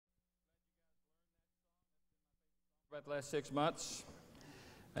About the last 6 months,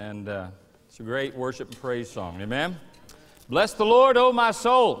 and it's a great worship and praise song. Amen. Bless the Lord, O my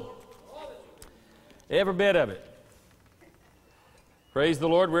soul. Every bit of it. Praise the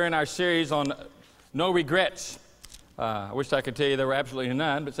Lord. We're in our series on no regrets. I wish I could tell you there were absolutely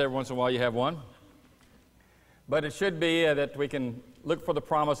none, but every once in a while you have one. But it should be that we can look for the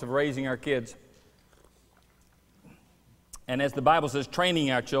promise of raising our kids. And as the Bible says,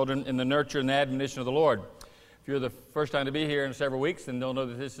 training our children in the nurture and the admonition of the Lord. If you're the first time to be here in several weeks, then don't know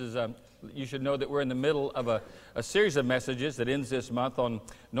that this is, you should know that we're in the middle of a series of messages that ends this month on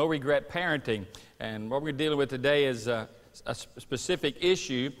no regret parenting. And what we're dealing with today is a specific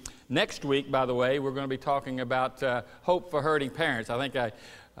issue. Next week, by the way, we're going to be talking about hope for hurting parents. I think I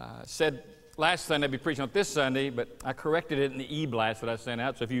said last Sunday I'd be preaching on this Sunday, but I corrected it in the e-blast that I sent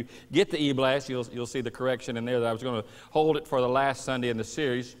out. So if you get the e-blast, you'll see the correction in there that I was going to hold it for the last Sunday in the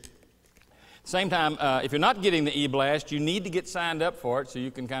series. Same time, if you're not getting the e-blast, you need to get signed up for it so you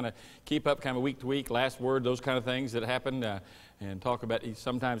can kind of keep up kind of week to week, last word, those kind of things that happen, and talk about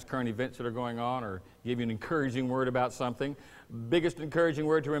sometimes current events that are going on or give you an encouraging word about something. Biggest encouraging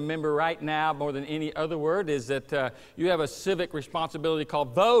word to remember right now more than any other word is that you have a civic responsibility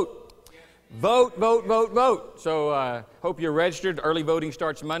called vote. Vote, vote, vote, vote. So hope you're registered. Early voting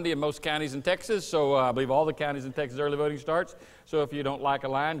starts Monday in most counties in Texas. So I believe all the counties in Texas early voting starts. So if you don't like a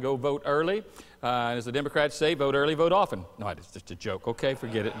line, go vote early. And as the Democrats say, vote early, vote often. No, it's just a joke. Okay,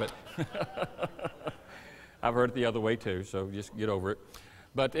 forget it. But I've heard it the other way too, so just get over it.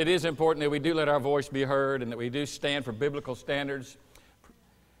 But it is important that we do let our voice be heard and that we do stand for biblical standards.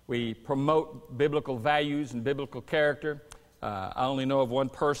 We promote biblical values and biblical character. I only know of one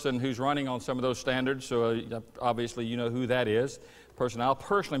person who's running on some of those standards, so obviously you know who that is. The person I'll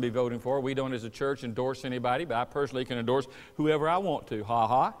personally be voting for. We don't as a church endorse anybody, but I personally can endorse whoever I want to. Ha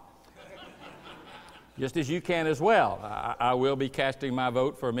ha. Just as you can as well. I will be casting my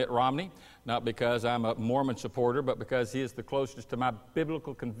vote for Mitt Romney, not because I'm a Mormon supporter, but because he is the closest to my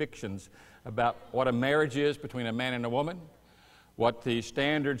biblical convictions about what a marriage is between a man and a woman, what the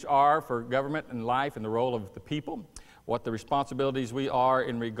standards are for government and life and the role of the people, what the responsibilities we are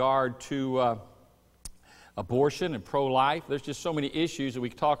in regard to abortion and pro-life. There's just so many issues that we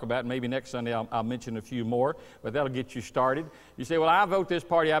can talk about. Maybe next Sunday I'll mention a few more, but that'll get you started. You say, well, I vote this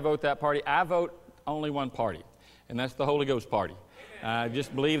party, I vote that party. I vote only one party, and that's the Holy Ghost party. I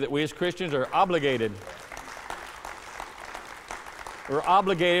just believe that we as Christians are obligated. We're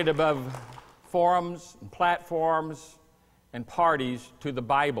obligated above forums and platforms and parties to the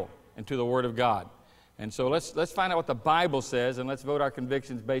Bible and to the Word of God. And so let's find out what the Bible says, and let's vote our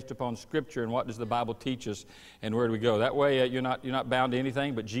convictions based upon Scripture and what does the Bible teach us and where do we go. That way you're not bound to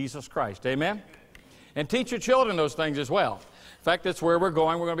anything but Jesus Christ. Amen? And teach your children those things as well. In fact, that's where we're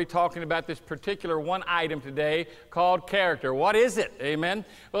going. We're going to be talking about this particular one item today called character. What is it? Amen?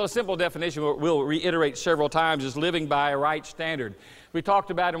 Well, a simple definition we'll reiterate several times is living by a right standard. We talked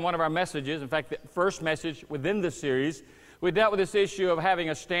about in one of our messages, in fact, the first message within this series, we dealt with this issue of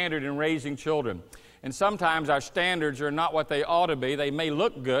having a standard in raising children. And sometimes our standards are not what they ought to be. They may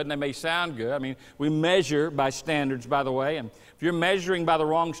look good and they may sound good. I mean, we measure by standards, by the way. And if you're measuring by the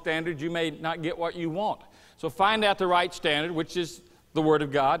wrong standards, you may not get what you want. So find out the right standard, which is the Word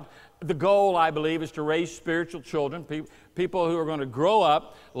of God. The goal, I believe, is to raise spiritual children, people who are going to grow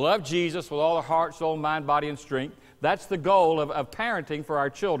up, love Jesus with all their heart, soul, mind, body, and strength. That's the goal of parenting for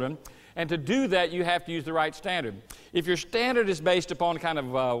our children. And to do that, you have to use the right standard. If your standard is based upon kind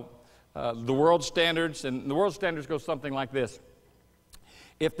of the world standards, and the world standards go something like this.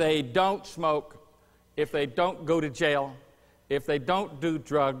 If they don't smoke, if they don't go to jail, if they don't do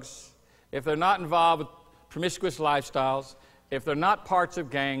drugs, if they're not involved with promiscuous lifestyles, if they're not parts of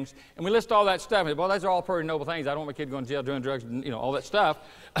gangs, and we list all that stuff. Well, those are all pretty noble things. I don't want my kid going to jail doing drugs, and, all that stuff.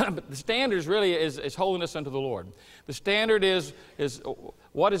 But the standard really is holiness unto the Lord. The standard is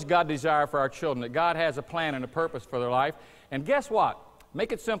what does God desire for our children? That God has a plan and a purpose for their life. And guess what?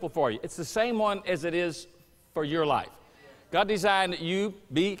 Make it simple for you. It's the same one as it is for your life. God designed that you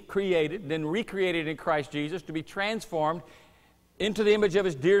be created, then recreated in Christ Jesus to be transformed into the image of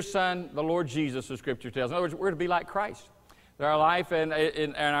His dear Son, the Lord Jesus, the Scripture tells. In other words, we're to be like Christ. That our life and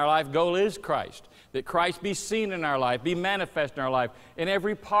our life goal is Christ. That Christ be seen in our life, be manifest in our life, in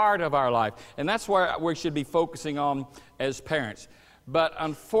every part of our life. And that's where we should be focusing on as parents. But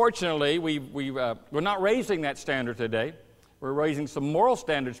unfortunately, we're not raising that standard today. We're raising some moral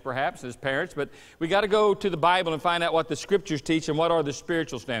standards perhaps as parents, but we got to go to the Bible and find out what the Scriptures teach and what are the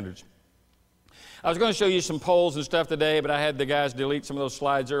spiritual standards. I was going to show you some polls and stuff today, but I had the guys delete some of those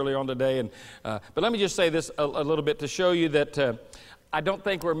slides earlier on today. But let me just say this a little bit to show you that I don't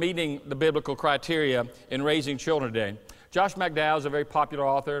think we're meeting the biblical criteria in raising children today. Josh McDowell is a very popular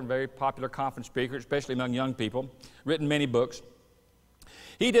author and very popular conference speaker, especially among young people, written many books.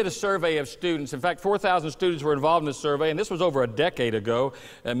 He did a survey of students. In fact, 4,000 students were involved in this survey, and this was over a decade ago,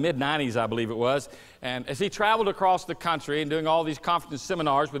 mid-90s, I believe it was. And as he traveled across the country and doing all these conference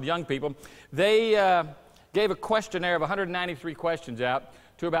seminars with young people, they gave a questionnaire of 193 questions out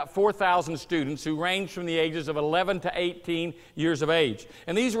to about 4,000 students who ranged from the ages of 11 to 18 years of age.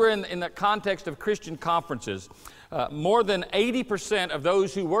 And these were in the context of Christian conferences. More than 80% of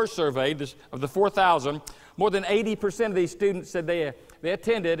those who were surveyed, of the 4,000, more than 80% of these students said they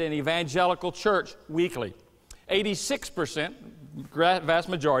attended an evangelical church weekly. 86%, vast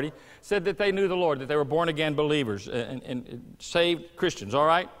majority, said that they knew the Lord, that they were born-again believers and saved Christians, all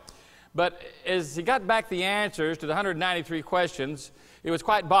right? But as he got back the answers to the 193 questions, it was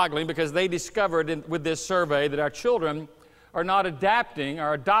quite boggling because they discovered with this survey that our children are not adopting,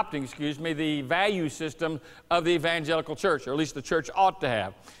 the value system of the evangelical church, or at least the church ought to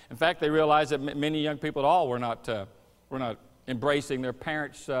have. In fact, they realized that many young people at all were not embracing their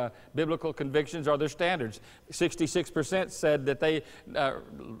parents' biblical convictions or their standards. 66% said that they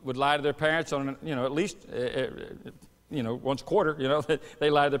would lie to their parents on, at least, once a quarter, they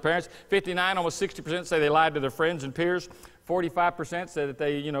lied to their parents. 59, almost 60% say they lied to their friends and peers. 45% said that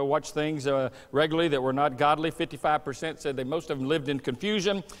they, watched things regularly that were not godly. 55% said they, most of them lived in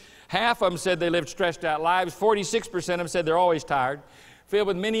confusion. Half of them said they lived stressed out lives. 46% of them said they're always tired. Filled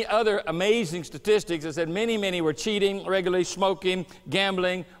with many other amazing statistics that said many were cheating, regularly smoking,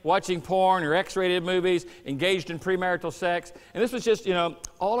 gambling, watching porn or X-rated movies, engaged in premarital sex. And this was just,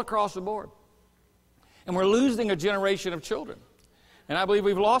 all across the board. And we're losing a generation of children. And I believe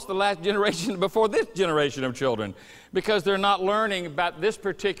we've lost the last generation before this generation of children because they're not learning about this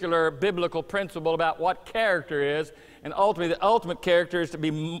particular biblical principle about what character is. And ultimately, the ultimate character is to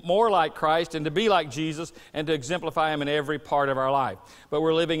be more like Christ and to be like Jesus and to exemplify Him in every part of our life. But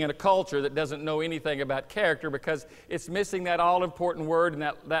we're living in a culture that doesn't know anything about character because it's missing that all-important word and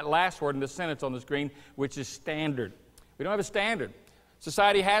that last word in the sentence on the screen, which is standard. We don't have a standard.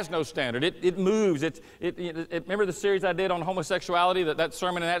 Society has no standard. It moves. Remember the series I did on homosexuality, that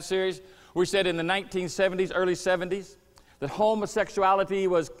sermon in that series? We said in the 1970s, early 70s, that homosexuality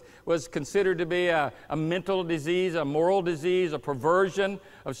was considered to be a mental disease, a moral disease, a perversion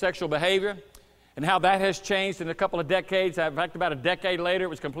of sexual behavior, and how that has changed in a couple of decades. In fact, about a decade later, it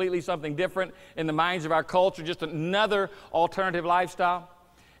was completely something different in the minds of our culture, just another alternative lifestyle.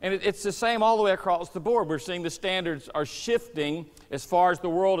 And it's the same all the way across the board. We're seeing the standards are shifting as far as the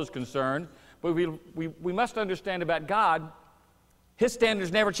world is concerned. But we must understand about God, His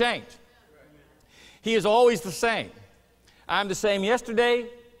standards never change. He is always the same. I'm the same yesterday,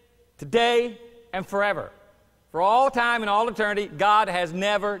 today, and forever. For all time and all eternity, God has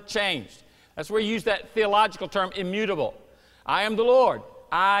never changed. That's where we use that theological term, immutable. I am the Lord.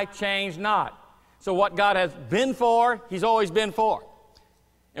 I change not. So what God has been for, He's always been for.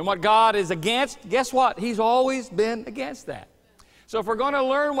 And what God is against, guess what? He's always been against that. So if we're going to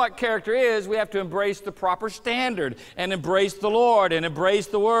learn what character is, we have to embrace the proper standard and embrace the Lord and embrace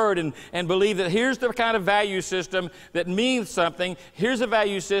the Word and believe that here's the kind of value system that means something. Here's a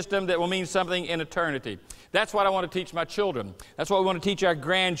value system that will mean something in eternity. That's what I want to teach my children. That's what we want to teach our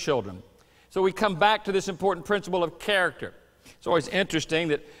grandchildren. So we come back to this important principle of character. It's always interesting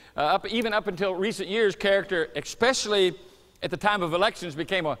that even up until recent years, character, especially at the time of elections,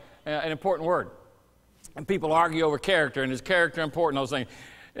 became an important word. And people argue over character, and is character important, those things.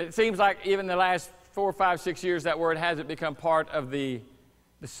 It seems like even the last 4, 5, 6 years, that word hasn't become part of the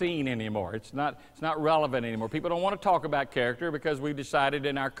scene anymore. It's not relevant anymore. People don't want to talk about character because we've decided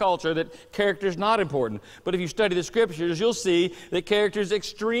in our culture that character is not important. But if you study the Scriptures, you'll see that character is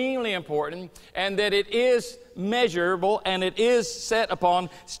extremely important and that it is measurable and it is set upon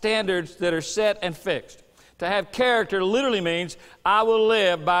standards that are set and fixed. To have character literally means I will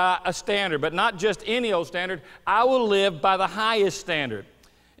live by a standard, but not just any old standard. I will live by the highest standard.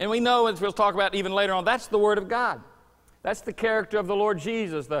 And we know, as we'll talk about even later on, that's the Word of God. That's the character of the Lord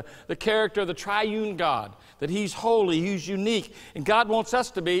Jesus, the character of the triune God, that He's holy, He's unique, and God wants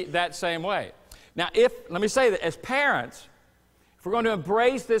us to be that same way. Now, let me say that as parents, if we're going to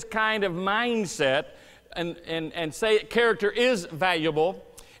embrace this kind of mindset and say that character is valuable,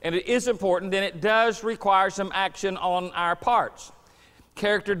 and it is important, then it does require some action on our parts.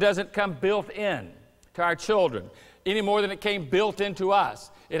 Character doesn't come built in to our children any more than it came built into us.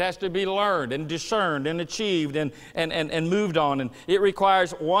 It has to be learned and discerned and achieved and moved on. And it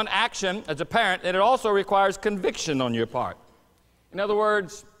requires one action as a parent, and it also requires conviction on your part. In other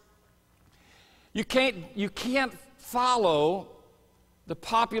words, you can't follow the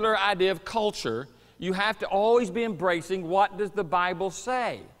popular idea of culture, you have to always be embracing what does the Bible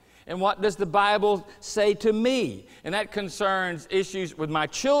say? And what does the Bible say to me? And that concerns issues with my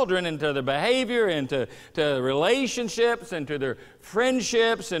children and to their behavior and to relationships and to their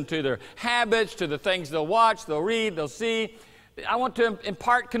friendships and to their habits, to the things they'll watch, they'll read, they'll see. I want to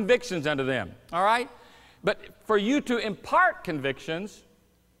impart convictions unto them, all right? But for you to impart convictions,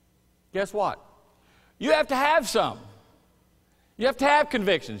 guess what? You have to have some. You have to have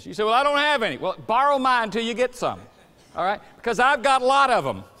convictions. You say, well, I don't have any. Well, borrow mine until you get some, all right? Because I've got a lot of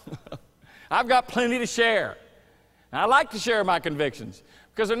them. I've got plenty to share. And I like to share my convictions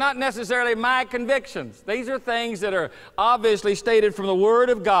because they're not necessarily my convictions. These are things that are obviously stated from the Word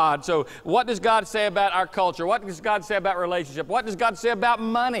of God. So what does God say about our culture? What does God say about relationship? What does God say about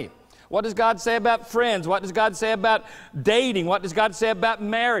money? What does God say about friends? What does God say about dating? What does God say about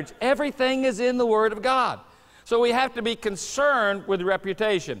marriage? Everything is in the Word of God. So we have to be concerned with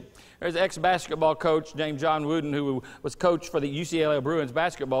reputation. There's an ex-basketball coach named John Wooden who was coach for the UCLA Bruins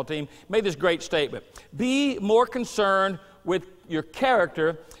basketball team, made this great statement. Be more concerned with your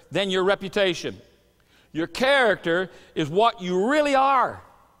character than your reputation. Your character is what you really are,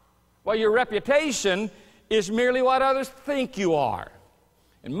 while your reputation is merely what others think you are.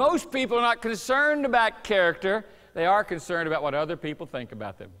 And most people are not concerned about character. They are concerned about what other people think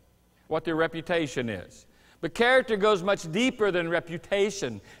about them, what their reputation is. But character goes much deeper than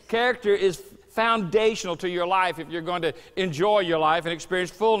reputation. Character is foundational to your life if you're going to enjoy your life and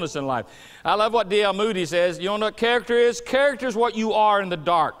experience fullness in life. I love what D.L. Moody says. You know what character is? Character is what you are in the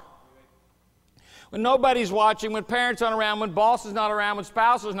dark. When nobody's watching, when parents aren't around, when boss is not around, when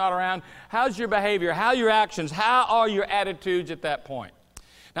spouse is not around, how's your behavior? How are your actions? How are your attitudes at that point?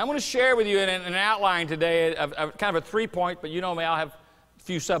 Now, I'm going to share with you an outline today of kind of a 3-point, but you know me, I'll have a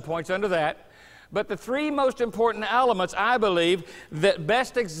few subpoints under that. But the 3 most important elements, I believe, that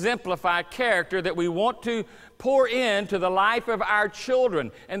best exemplify character that we want to pour into the life of our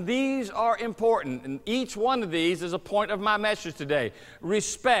children. And these are important. And each one of these is a point of my message today.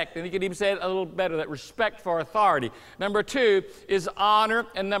 Respect. And you could even say it a little better, that respect for authority. Number 2 is honor.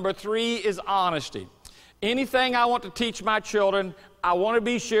 And number 3 is honesty. Anything I want to teach my children, I want to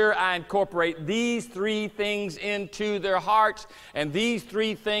be sure I incorporate these 3 things into their hearts and these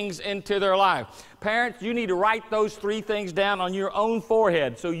 3 things into their life. Parents, you need to write those 3 things down on your own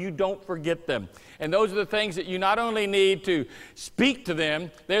forehead so you don't forget them. And those are the things that you not only need to speak to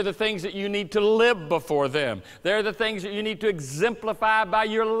them, they're the things that you need to live before them. They're the things that you need to exemplify by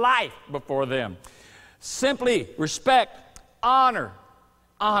your life before them. Simply respect, honor,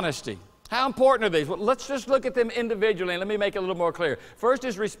 honesty. How important are these? Well, let's just look at them individually, and let me make it a little more clear. First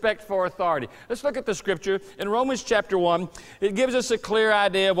is respect for authority. Let's look at the Scripture. In Romans chapter 1, it gives us a clear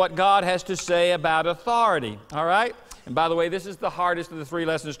idea of what God has to say about authority, all right? And by the way, this is the hardest of the 3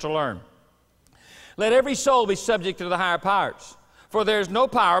 lessons to learn. Let every soul be subject to the higher powers, for there is no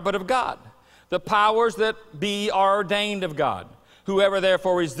power but of God. The powers that be are ordained of God. Whoever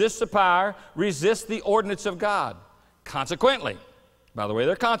therefore resists the power resists the ordinance of God. Consequently, by the way,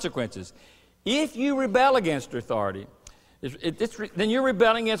 there are consequences. If you rebel against authority, then you're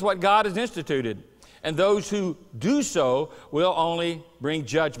rebelling against what God has instituted. And those who do so will only bring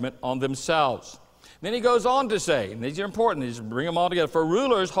judgment on themselves. Then he goes on to say, and these are important, these bring them all together. For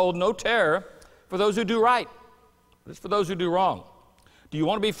rulers hold no terror for those who do right, but it's for those who do wrong. Do you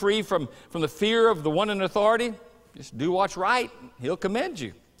want to be free from the fear of the one in authority? Just do what's right. He'll commend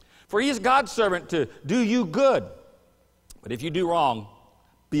you. For he is God's servant to do you good. But if you do wrong,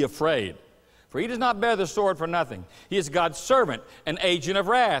 be afraid. For he does not bear the sword for nothing. He is God's servant, an agent of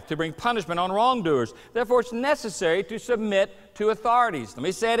wrath, to bring punishment on wrongdoers. Therefore, it's necessary to submit to authorities. Let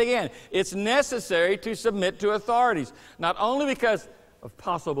me say it again. It's necessary to submit to authorities, not only because of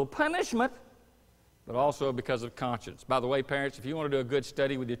possible punishment, but also because of conscience. By the way, parents, if you want to do a good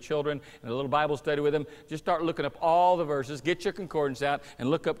study with your children and a little Bible study with them, just start looking up all the verses, get your concordance out, and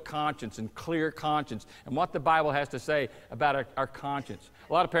look up conscience and clear conscience and what the Bible has to say about our conscience.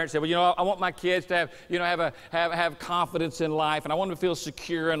 A lot of parents say, well, you know, I want my kids to have confidence in life, and I want them to feel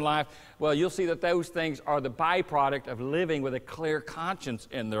secure in life. Well, you'll see that those things are the byproduct of living with a clear conscience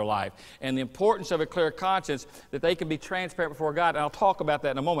in their life, and the importance of a clear conscience, that they can be transparent before God, and I'll talk about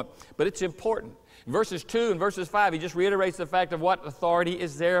that in a moment, but it's important. In verses 2 and verses 5, he just reiterates the fact of what authority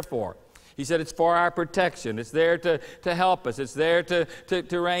is there for. He said it's for our protection. It's there to help us. It's there to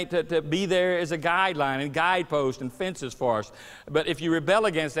be there as a guideline and guidepost and fences for us. But if you rebel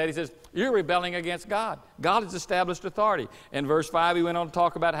against that, he says, you're rebelling against God. God has established authority. In verse 5, he went on to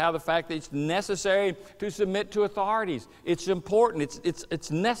talk about how the fact that it's necessary to submit to authorities. It's important. It's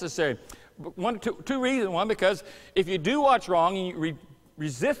necessary. Two reasons. One, because if you do what's wrong and you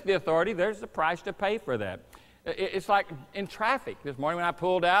resist the authority, there's a price to pay for that. It's like in traffic. This morning when I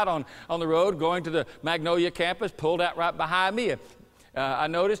pulled out on the road going to the Magnolia campus, pulled out right behind me. I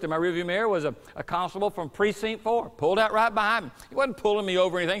noticed in my rearview mirror was a constable from Precinct 4, pulled out right behind me. He wasn't pulling me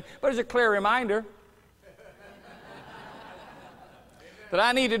over or anything, but it's a clear reminder that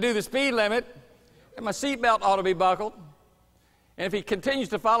I need to do the speed limit, and my seatbelt ought to be buckled. And if he continues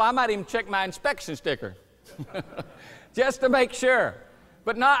to follow, I might even check my inspection sticker just to make sure.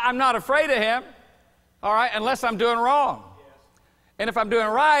 But I'm not afraid of him, all right, unless I'm doing wrong. And if I'm doing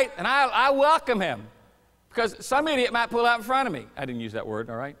right, and I welcome him, because some idiot might pull out in front of me. I didn't use that word,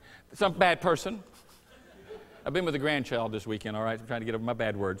 all right? Some bad person. I've been with a grandchild this weekend, all right? I'm trying to get over my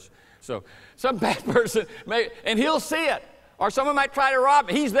bad words. So some bad person, and he'll see it. Or someone might try to rob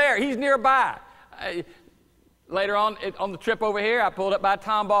me. He's there. He's nearby. Later on the trip over here, I pulled up by a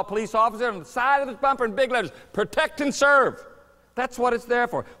Tomball police officer on the side of his bumper in big letters, protect and serve. That's what it's there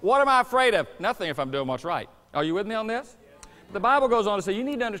for. What am I afraid of? Nothing if I'm doing what's right. Are you with me on this? The Bible goes on to say you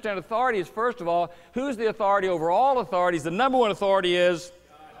need to understand authority is, first of all, who's the authority over all authorities? The number one authority is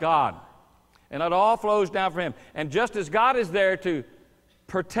God. And it all flows down from Him. And just as God is there to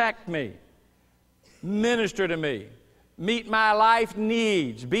protect me, minister to me, meet my life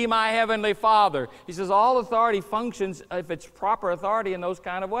needs, be my heavenly Father. He says all authority functions, if it's proper authority, in those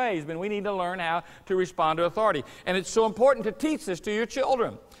kind of ways. But we need to learn how to respond to authority. And it's so important to teach this to your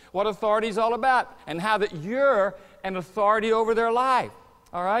children, what authority is all about, and how that you're an authority over their life,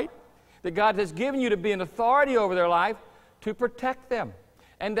 all right? That God has given you to be an authority over their life to protect them,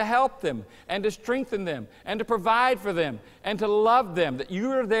 and to help them, and to strengthen them, and to provide for them, and to love them, that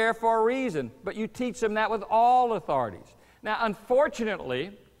you are there for a reason, but you teach them that with all authorities. Now,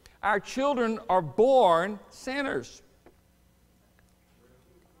 unfortunately, our children are born sinners.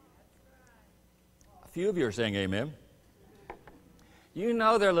 A few of you are saying amen. You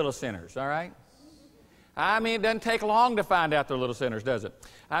know they're little sinners, all right? I mean, it doesn't take long to find out they're little sinners, does it?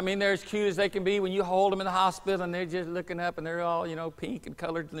 I mean, they're as cute as they can be when you hold them in the hospital and they're just looking up and they're all, pink and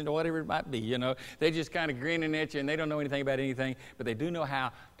colored and whatever it might be, They're just kind of grinning at you and they don't know anything about anything, but they do know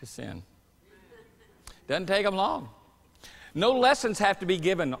how to sin. Doesn't take them long. No lessons have to be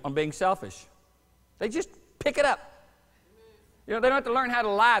given on being selfish. They just pick it up. They don't have to learn how to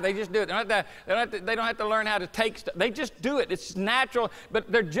lie. They just do it. They don't have to learn how to take stuff. They just do it. It's natural, but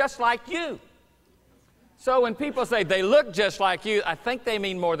they're just like you. So when people say they look just like you, I think they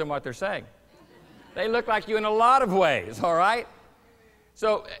mean more than what they're saying. They look like you in a lot of ways, all right?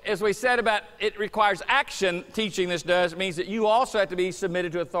 So as we said about it requires action, teaching this does, it means that you also have to be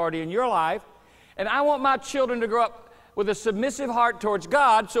submitted to authority in your life. And I want my children to grow up with a submissive heart towards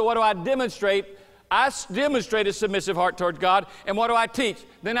God, so what do I demonstrate? I demonstrate a submissive heart towards God, and what do I teach?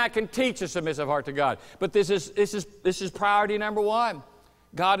 Then I can teach a submissive heart to God. But this is priority number one.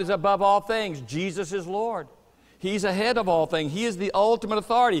 God is above all things. Jesus is Lord. He's ahead of all things. He is the ultimate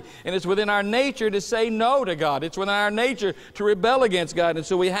authority. And it's within our nature to say no to God. It's within our nature to rebel against God. And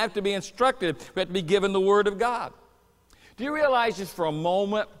so we have to be instructed. We have to be given the Word of God. Do you realize just for a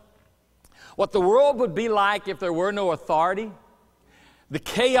moment what the world would be like if there were no authority? The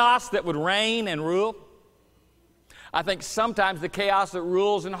chaos that would reign and rule? I think sometimes the chaos that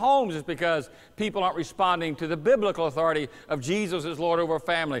rules in homes is because people aren't responding to the biblical authority of Jesus as Lord over a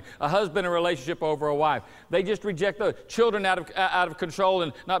family, a husband in relationship over a wife. They just reject the children out of control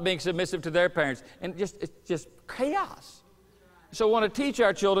and not being submissive to their parents. And it's just chaos. So I want to teach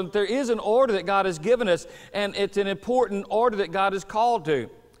our children there is an order that God has given us, and it's an important order that God is called to.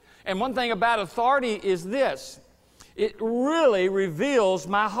 And one thing about authority is this. It really reveals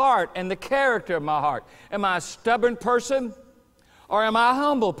my heart and the character of my heart. Am I a stubborn person or am I a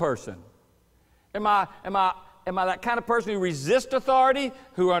humble person? Am I that kind of person who resists authority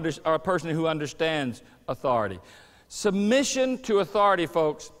or a person who understands authority? Submission to authority,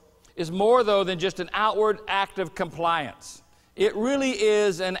 folks, is more, though, than just an outward act of compliance. It really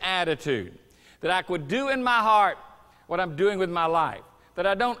is an attitude that I could do in my heart what I'm doing with my life. That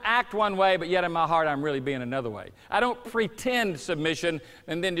I don't act one way, but yet in my heart I'm really being another way. I don't pretend submission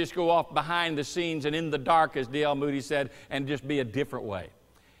and then just go off behind the scenes and in the dark, as D.L. Moody said, and just be a different way.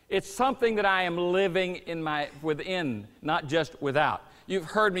 It's something that I am living within, not just without. You've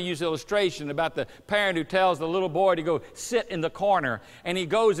heard me use illustration about the parent who tells the little boy to go sit in the corner, and he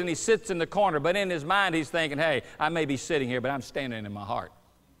goes and he sits in the corner, but in his mind he's thinking, hey, I may be sitting here, but I'm standing in my heart.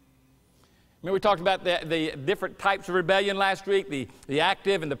 Remember we talked about the different types of rebellion last week, the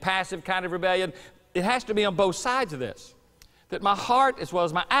active and the passive kind of rebellion. It has to be on both sides of this. That my heart as well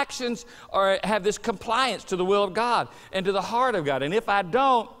as my actions have this compliance to the will of God and to the heart of God. And if I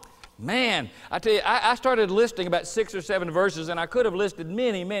don't, Man, I tell you, I started listing about 6 or 7 verses, and I could have listed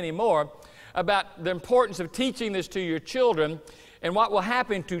many, many more about the importance of teaching this to your children and what will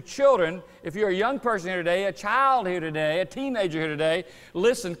happen to children. If you're a young person here today, a child here today, a teenager here today,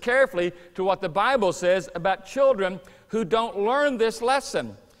 listen carefully to what the Bible says about children who don't learn this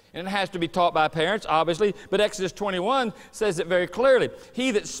lesson. And it has to be taught by parents, obviously, but Exodus 21 says it very clearly.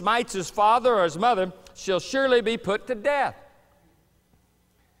 He that smites his father or his mother shall surely be put to death.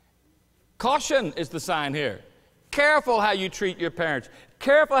 Caution is the sign here. Careful how you treat your parents.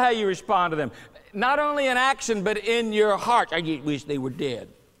 Careful how you respond to them. Not only in action, but in your heart. I just wish they were dead.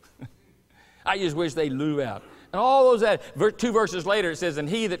 I just wish they blew out. And all those, 2 verses later, it says, and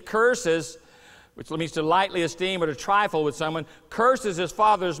he that curses, which means to lightly esteem or to trifle with someone, curses his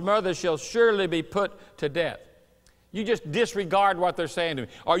father or his mother shall surely be put to death. You just disregard what they're saying to me,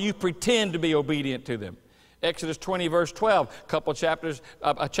 or you pretend to be obedient to them. Exodus 20, verse 12,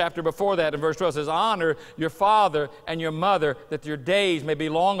 a chapter before that, in verse 12 says, honor your father and your mother, that your days may be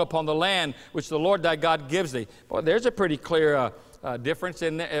long upon the land which the Lord thy God gives thee. Boy, there's a pretty clear difference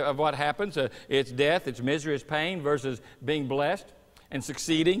of what happens. It's death, it's misery, it's pain, versus being blessed and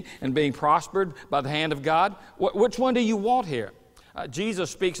succeeding and being prospered by the hand of God. Which one do you want here? Jesus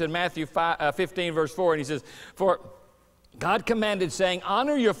speaks in Matthew 15, verse 4, and he says, for God commanded, saying,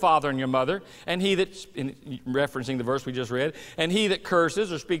 honor your father and your mother, and he that, referencing the verse we just read, and he that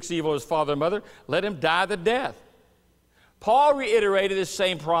curses or speaks evil of his father and mother, let him die the death. Paul reiterated this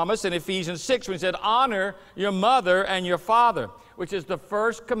same promise in Ephesians 6 when he said, honor your mother and your father, which is the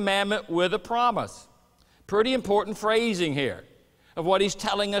first commandment with a promise. Pretty important phrasing here of what he's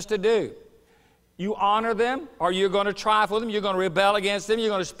telling us to do. You honor them, or you're going to trifle with them, you're going to rebel against them, you're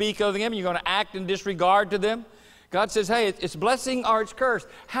going to speak of them, you're going to act in disregard to them. God says, hey, it's blessing or it's curse.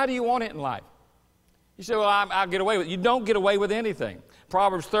 How do you want it in life? You say, well, I'll get away with it. You don't get away with anything.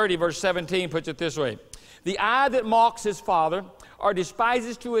 Proverbs 30, verse 17 puts it this way. The eye that mocks his father or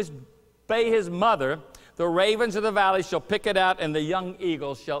despises to obey his mother, the ravens of the valley shall pick it out, and the young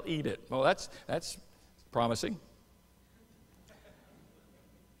eagles shall eat it. Well, that's promising.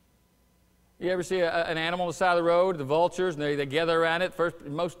 You ever see an animal on the side of the road, the vultures, and they gather around it? First,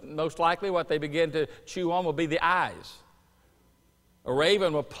 most likely what they begin to chew on will be the eyes. A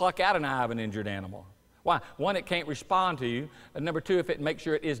raven will pluck out an eye of an injured animal. Why? One, it can't respond to you. And number two, if it makes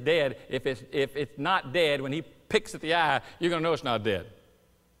sure it is dead. If it's not dead, when he picks at the eye, you're going to know it's not dead.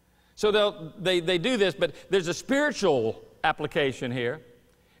 So they do this, but there's a spiritual application here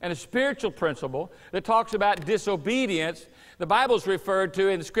and a spiritual principle that talks about disobedience. The Bible's referred to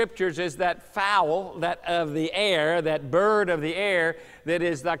in the Scriptures as that fowl, that of the air, that bird of the air that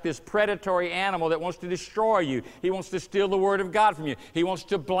is like this predatory animal that wants to destroy you. He wants to steal the Word of God from you. He wants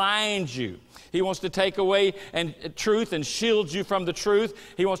to blind you. He wants to take away truth and shield you from the truth.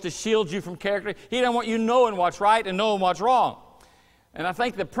 He wants to shield you from character. He doesn't want you knowing what's right and knowing what's wrong. And I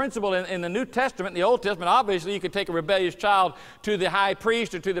think the principle in the New Testament, in the Old Testament, obviously you could take a rebellious child to the high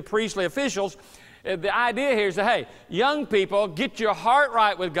priest or to the priestly officials. The idea here is that, hey, young people, get your heart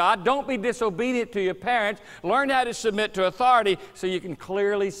right with God. Don't be disobedient to your parents. Learn how to submit to authority so you can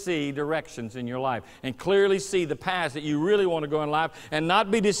clearly see directions in your life and clearly see the paths that you really want to go in life and not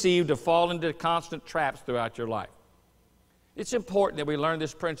be deceived to fall into constant traps throughout your life. It's important that we learn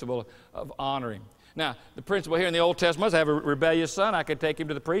this principle of honoring. Now, the principle here in the Old Testament was I have a rebellious son. I could take him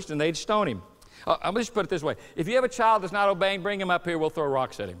to the priest and they'd stone him. I'm just put it this way. If you have a child that's not obeying, bring him up here. We'll throw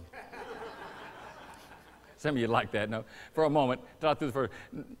rocks at him. Some of you like that, no? For a moment,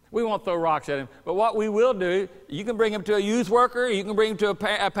 we won't throw rocks at him. But what we will do, you can bring him to a youth worker, you can bring him to a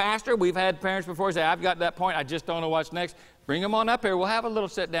pastor. We've had parents before say, I've got to that point, I just don't know what's next. Bring him on up here. We'll have a little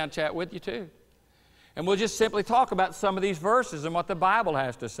sit-down chat with you too. And we'll just simply talk about some of these verses and what the Bible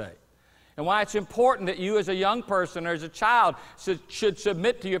has to say. And why it's important that you as a young person or as a child should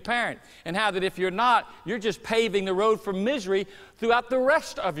submit to your parent. And how that if you're not, you're just paving the road for misery throughout the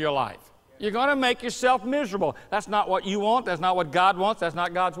rest of your life. You're going to make yourself miserable. That's not what you want. That's not what God wants. That's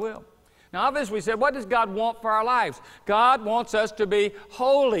not God's will. Now, obviously, we said, what does God want for our lives? God wants us to be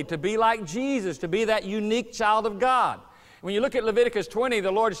holy, to be like Jesus, to be that unique child of God. When you look at Leviticus 20,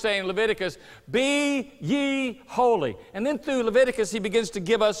 the Lord is saying in Leviticus, be ye holy. And then through Leviticus, He begins to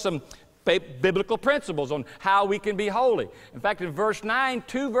give us some biblical principles on how we can be holy. In fact, in verse 9,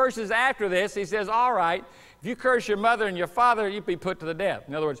 2 verses after this, He says, all right, if you curse your mother and your father, you'd be put to the death.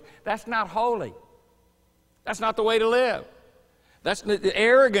 In other words, that's not holy. That's not the way to live. That's the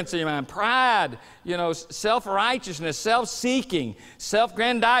arrogance in your mind, pride, self-righteousness, self-seeking,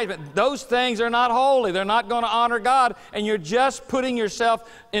 self-grandizement. Those things are not holy. They're not going to honor God, and you're just putting yourself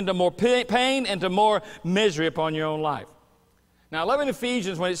into more pain and to more misery upon your own life. Now, I love in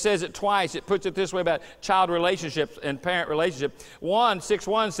Ephesians when it says it twice, it puts it this way about child relationships and parent relationship.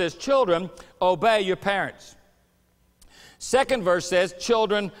 6:1 says, children, obey your parents. Second verse says,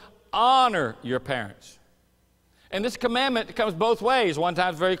 children, honor your parents. And this commandment comes both ways. One time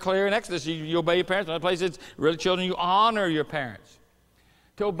it's very clear in Exodus, you obey your parents. Another place it's really, children, you honor your parents.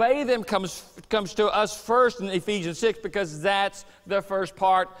 To obey them comes to us first in Ephesians 6 because that's the first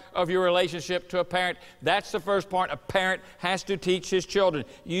part of your relationship to a parent. That's the first part a parent has to teach his children.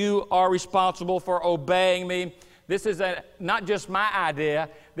 You are responsible for obeying me. This is not just my idea.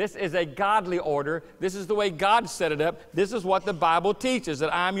 This is a godly order. This is the way God set it up. This is what the Bible teaches,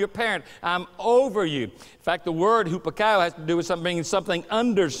 that I'm your parent. I'm over you. In fact, the word hupakao has to do with bringing something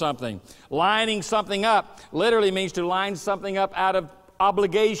under something. Lining something up literally means to line something up out of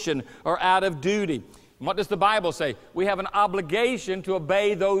obligation or out of duty. And what does the Bible say? We have an obligation to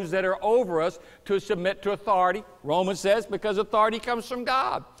obey those that are over us, to submit to authority. Romans says because authority comes from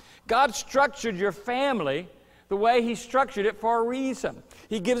God. God structured your family the way He structured it for a reason.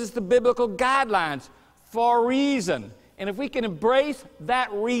 He gives us the biblical guidelines for a reason. And if we can embrace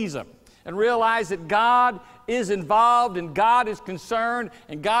that reason and realize that God is involved and God is concerned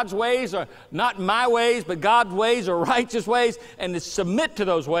and God's ways are not my ways, but God's ways are righteous ways, and to submit to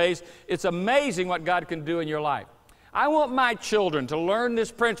those ways, it's amazing what God can do in your life. I want my children to learn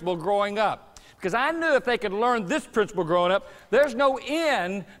this principle growing up, because I knew if they could learn this principle growing up, there's no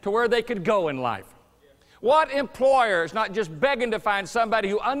end to where they could go in life. What employer is not just begging to find somebody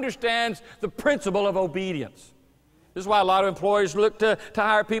who understands the principle of obedience? This is why a lot of employers look to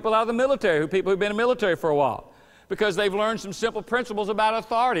hire people out of the military, people who've been in the military for a while, because they've learned some simple principles about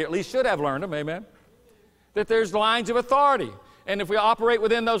authority, at least should have learned them, amen? That there's lines of authority. And if we operate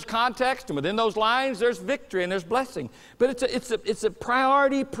within those contexts and within those lines, there's victory and there's blessing. But it's a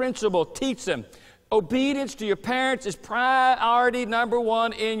priority principle. Teach them. Obedience to your parents is priority number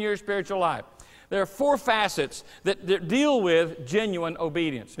one in your spiritual life. There are 4 facets that deal with genuine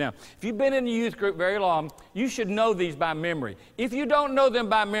obedience. Now, if you've been in the youth group very long, you should know these by memory. If you don't know them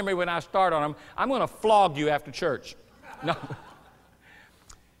by memory when I start on them, I'm going to flog you after church. No.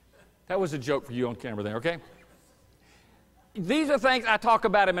 That was a joke for you on camera there, okay? These are things, I talk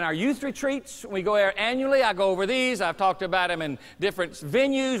about them in our youth retreats. We go there annually. I go over these. I've talked about them in different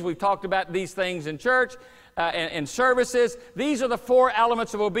venues. We've talked about these things in church and services. These are the 4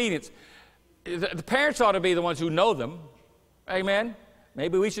 elements of obedience. The parents ought to be the ones who know them. Amen?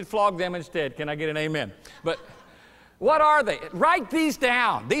 Maybe we should flog them instead. Can I get an amen? But what are they? Write these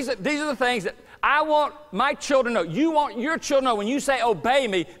down. These are the things that I want my children to know. You want your children to know when you say obey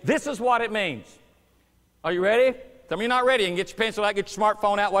me, this is what it means. Are you ready? Some of you are not ready. You can get your pencil out, get your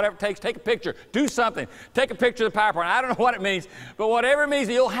smartphone out, whatever it takes. Take a picture. Do something. Take a picture of the PowerPoint. I don't know what it means, but whatever it means,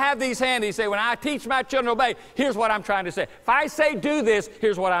 you'll have these handy. You say, when I teach my children to obey, here's what I'm trying to say. If I say do this,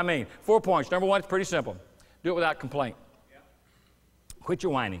 here's what I mean. 4 points. Number 1, it's pretty simple. Do it without complaint. Yep. Quit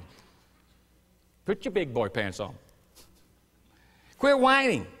your whining. Put your big boy pants on. Quit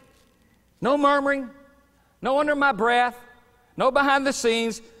whining. No murmuring. No under my breath. No behind the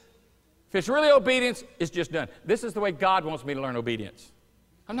scenes. If it's really obedience, it's just done. This is the way God wants me to learn obedience.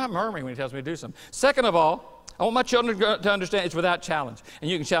 I'm not murmuring when He tells me to do something. Second of all, I want my children to understand it's without challenge. And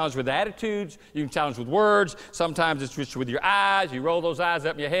you can challenge with attitudes. You can challenge with words. Sometimes it's just with your eyes. You roll those eyes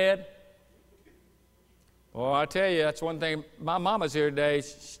up in your head. Well, I tell you, that's one thing. My mama's here today.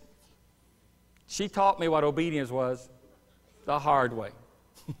 She taught me what obedience was the hard way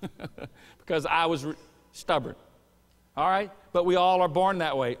because I was stubborn. All right? But we all are born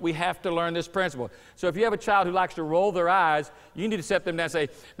that way. We have to learn this principle. So if you have a child who likes to roll their eyes, you need to set them down and say,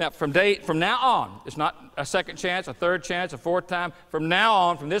 now from now on, it's not a second chance, a third chance, a fourth time. From now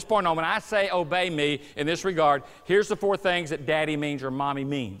on, from this point on, when I say obey me in this regard, here's the 4 things that daddy means or mommy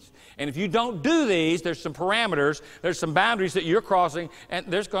means. And if you don't do these, there's some parameters, there's some boundaries that you're crossing, and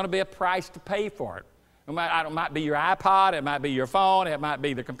there's going to be a price to pay for it. It might be your iPod, it might be your phone, it might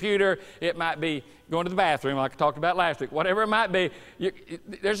be the computer, it might be going to the bathroom like I talked about last week. Whatever it might be,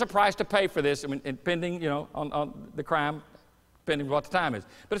 there's a price to pay for this, and pending, on the crime, depending on what the time is.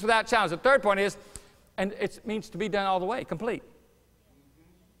 But it's without challenge. The third point is, and it means to be done all the way, complete.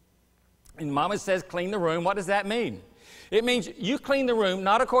 And Mama says clean the room. What does that mean? It means you clean the room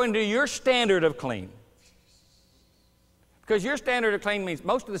not according to your standard of clean. Because your standard of clean means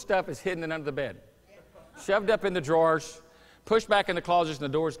most of the stuff is hidden under the bed. Shoved up in the drawers, pushed back in the closets, and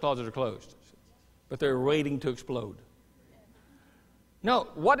the doors of the closet are closed. But they're waiting to explode. No,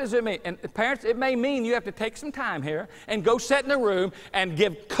 what does it mean? And parents, it may mean you have to take some time here and go sit in a room and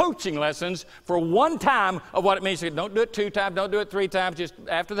give coaching lessons for 1 time of what it means. Don't do it 2 times, don't do it 3 times, just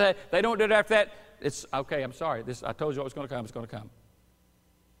after that. They don't do it after that. it's okay, I'm sorry. I told you what was going to come. It's going to come.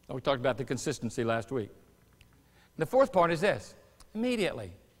 We talked about the consistency last week. The fourth part is this: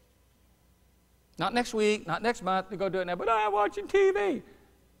 immediately. Not next week, not next month, you go do it now, but I'm watching TV.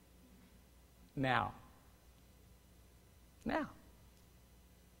 Now. Now.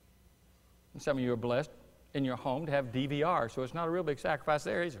 And some of you are blessed in your home to have DVR, so it's not a real big sacrifice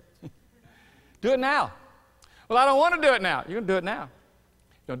there, is it? Do it now. Well, I don't want to do it now. You can do it now.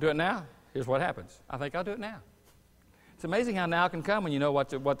 Don't do it now. Here's what happens. I think I'll do it now. It's amazing how now can come when you know what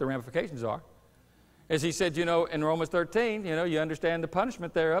the ramifications are. As he said, in Romans 13, you understand the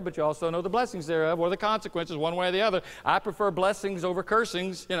punishment thereof, but you also know the blessings thereof, or the consequences one way or the other. I prefer blessings over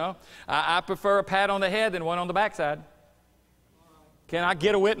cursings, I prefer a pat on the head than one on the backside. Can I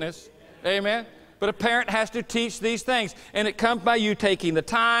get a witness? Amen? But a parent has to teach these things, and it comes by you taking the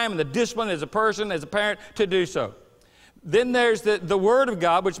time and the discipline as a person, as a parent, to do so. Then there's the Word of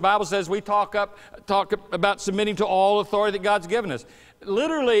God, which the Bible says we talk about submitting to all authority that God's given us.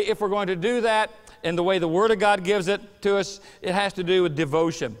 Literally, if we're going to do that, and the way the Word of God gives it to us, it has to do with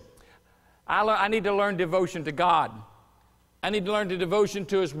devotion. I need to learn devotion to God. I need to learn the devotion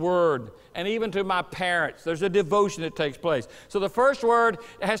to His Word, and even to my parents. There's a devotion that takes place. So the first word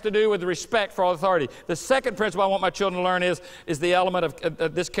has to do with respect for all authority. The second principle I want my children to learn is the element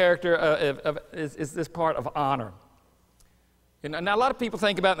of this character, is this part of honor. Now, a lot of people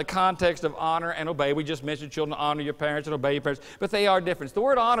think about in the context of honor and obey. We just mentioned children honor your parents and obey your parents, but they are different. The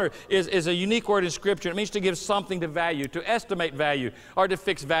word honor is a unique word in Scripture. It means to give something to value, to estimate value, or to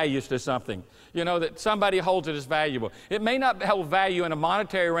fix values to something. That somebody holds it as valuable. It may not hold value in a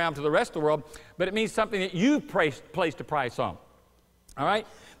monetary realm to the rest of the world, but it means something that you've placed a price on. All right?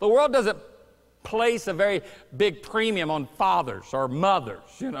 The world doesn't place a very big premium on fathers or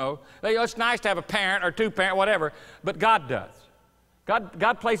mothers, It's nice to have a parent or two parents, whatever, but God does.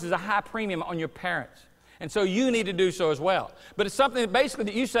 God places a high premium on your parents. And so you need to do so as well. But it's something that basically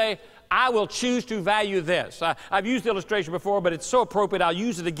that you say, I will choose to value this. I've used the illustration before, but it's so appropriate, I'll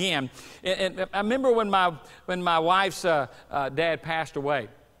use it again. And I remember when my wife's dad passed away.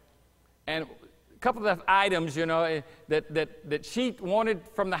 And a couple of items, that she wanted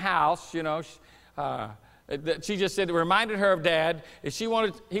from the house, that she just said it reminded her of Dad. He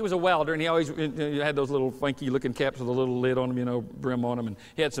was a welder, and he always had those little funky-looking caps with a little lid on them, brim on them, and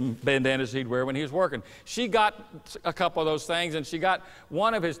he had some bandanas he'd wear when he was working. She got a couple of those things, and she got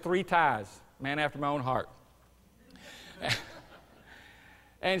one of his 3 ties, man after my own heart.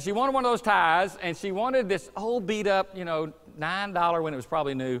 And she wanted one of those ties, and she wanted this old beat-up, $9 when it was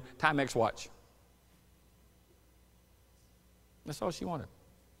probably new, Timex watch. That's all she wanted.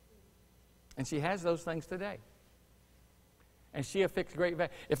 And she has those things today. And she affixed great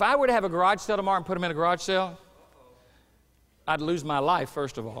value. If I were to have a garage sale tomorrow and put them in a garage sale, I'd lose my life,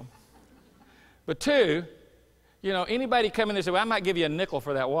 first of all. But 2, anybody come in and say, well, I might give you a nickel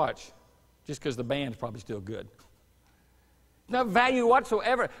for that watch, just because the band's probably still good. No value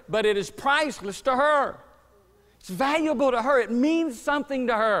whatsoever, but it is priceless to her. It's valuable to her. It means something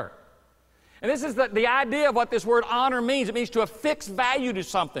to her. And this is the idea of what this word honor means. It means to affix value to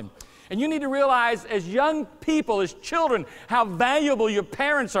something. And you need to realize as young people, as children, how valuable your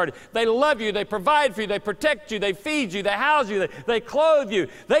parents are. They love you, they provide for you, they protect you, they feed you, they house you, they clothe you.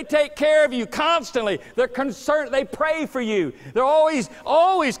 They take care of you constantly. They're concerned, they pray for you. They're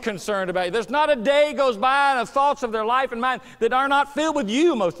always concerned about you. There's not a day goes by and the thoughts of their life and mind that are not filled with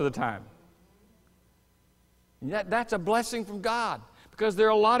you most of the time. And that's a blessing from God. Because there are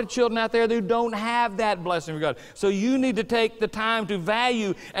a lot of children out there who don't have that blessing from God. So you need to take the time to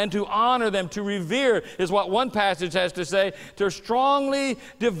value and to honor them, to revere, is what one passage has to say, to strongly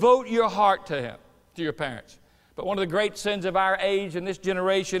devote your heart to Him, to your parents. But one of the great sins of our age and this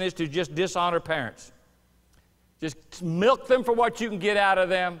generation is to just dishonor parents. Just milk them for what you can get out of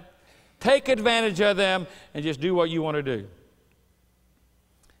them, take advantage of them, and just do what you want to do.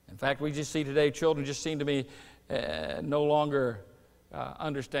 In fact, we just see today children just seem to be no longer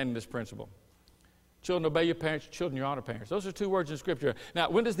understanding this principle. Children, obey your parents. Children, you honor parents. Those are 2 words in Scripture. Now,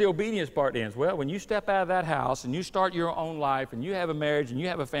 when does the obedience part end? Well, when you step out of that house and you start your own life and you have a marriage and you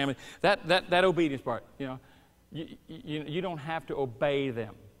have a family, that obedience part, you don't have to obey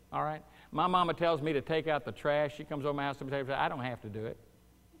them, all right? My mama tells me to take out the trash. She comes over my house and says, I don't have to do it.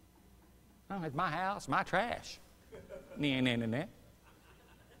 No, it's my house, my trash.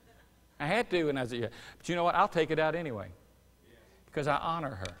 I had to when I was a kid. But you know what? I'll take it out anyway. Because I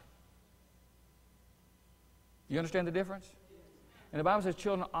honor her. You understand the difference? And the Bible says,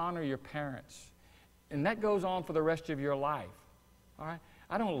 children, honor your parents. And that goes on for the rest of your life. All right?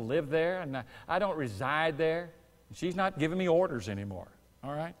 I don't live there, and I don't reside there. She's not giving me orders anymore.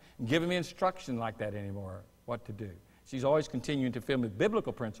 all right? And giving me instruction like that anymore, what to do. She's always continuing to fill me with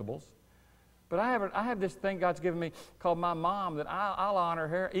biblical principles. But I have this thing God's given me called my mom that I'll honor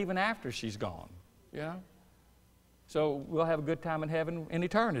her even after she's gone, you know? So we'll have a good time in heaven in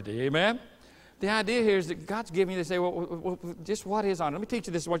eternity, amen? The idea here is that God's giving you to say, well, just what is honor? Let me teach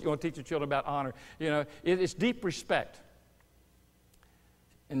you this, what you want to teach your children about honor. You know, it's deep respect.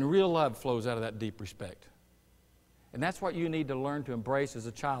 And real love flows out of that deep respect. And that's what you need to learn to embrace as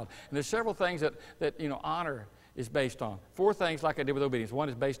a child. And there's several things that you know, honor is based on. 4 things like I did with obedience. 1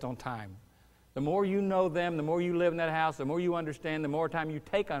 is based on time. The more you know them, the more you live in that house, the more you understand, the more time you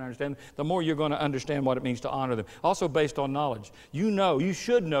take on understanding, the more you're going to understand what it means to honor them. Also based on knowledge. You know, you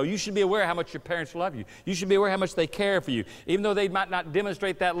should be aware how much your parents love you. You should be aware how much they care for you. Even though they might not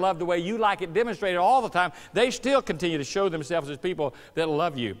demonstrate that love the way you like it demonstrated all the time, they still continue to show themselves as people that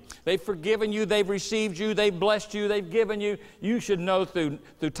love you. They've forgiven you, they've received you, they've blessed you, they've given you. You should know through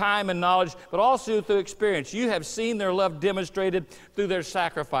time and knowledge, but also through experience. You have seen their love demonstrated through their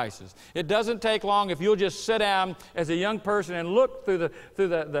sacrifices. It doesn't take long if you'll just sit down as a young person and look through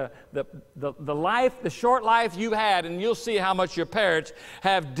the life, the short life you've had, and you'll see how much your parents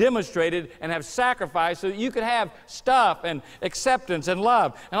have demonstrated and have sacrificed so that you could have stuff and acceptance and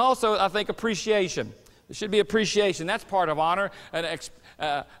love. And also, I think, appreciation. There should be appreciation. That's part of honor,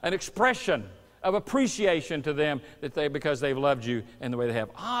 an expression of appreciation to them because they've loved you in the way they have.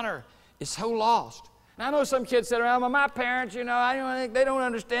 Honor is so lost. I know some kids sit around, well, my parents, you know, they don't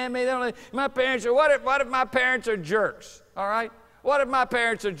understand me. My parents are, what if my parents are jerks? All right? What if my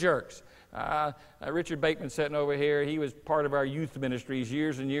parents are jerks? Richard Bateman sitting over here, he was part of our youth ministries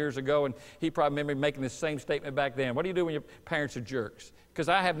years and years ago, and he probably remembered making this same statement back then. What do you do when your parents are jerks? Because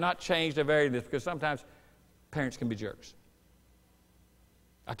I have not changed or varied this, because sometimes parents can be jerks.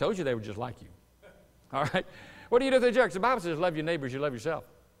 I told you they were just like you. All right? What do you do if they're jerks? The Bible says, love your neighbors, you love yourself.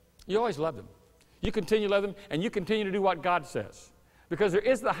 You always love them. You continue to love them, and you continue to do what God says. Because there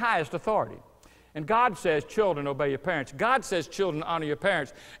is the highest authority. And God says, children, obey your parents. God says, children, honor your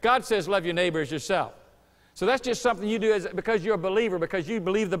parents. God says, love your neighbor as yourself. So that's just something you do because you're a believer, because you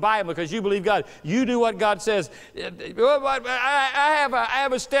believe the Bible, because you believe God. You do what God says. I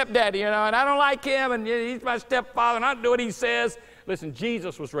have a stepdaddy, you know, and I don't like him, and he's my stepfather, and I don't do what he says. Listen,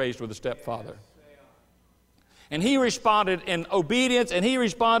 Jesus was raised with a stepfather. And he responded in obedience, and he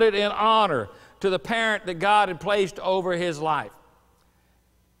responded in honor to the parent that God had placed over his life.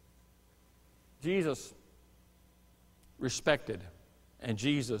 Jesus respected and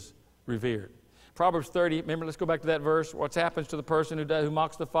Jesus revered. Proverbs 30, remember, let's go back to that verse. What happens to the person who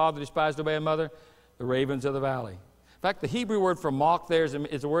mocks the father, despised to obey a mother? The ravens of the valley. In fact, the Hebrew word for mock there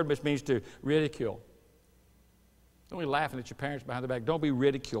is a word which means to ridicule. Don't be laughing at your parents behind the back. Don't be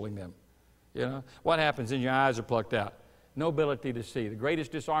ridiculing them. You know, what happens? And your eyes are plucked out. No ability to see. The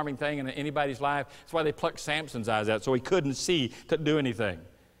greatest disarming thing in anybody's life. That's why they plucked Samson's eyes out, so he couldn't see to do anything.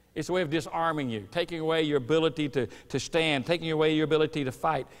 It's a way of disarming you, taking away your ability to stand, taking away your ability to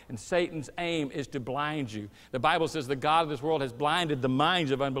fight. And Satan's aim is to blind you. The Bible says the God of this world has blinded the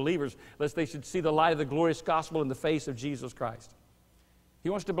minds of unbelievers, lest they should see the light of the glorious gospel in the face of Jesus Christ. He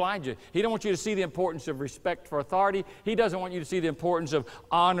wants to blind you. He doesn't want you to see the importance of respect for authority. He doesn't want you to see the importance of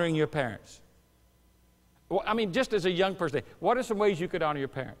honoring your parents. I mean, just as a young person, what are some ways you could honor your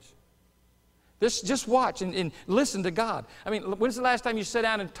parents? Just watch and listen to God. I mean, when's the last time you sat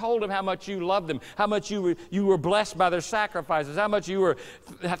down and told them how much you loved them, how much you were blessed by their sacrifices, how much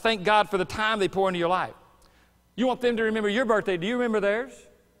thank God for the time they pour into your life? You want them to remember your birthday. Do you remember theirs?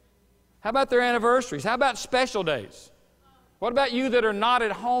 How about their anniversaries? How about special days? What about you that are not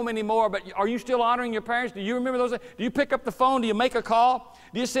at home anymore, but are you still honoring your parents? Do you remember those? Do you pick up the phone? Do you make a call?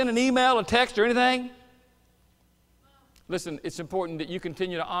 Do you send an email, a text, or anything? Listen, it's important that you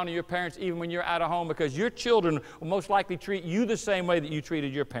continue to honor your parents even when you're out of home, because your children will most likely treat you the same way that you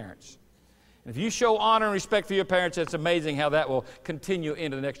treated your parents. And if you show honor and respect for your parents, it's amazing how that will continue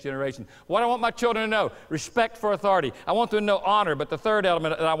into the next generation. What I want my children to know, respect for authority. I want them to know honor, but the third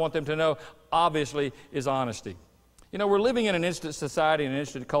element that I want them to know, obviously, is honesty. You know, we're living in an instant society and an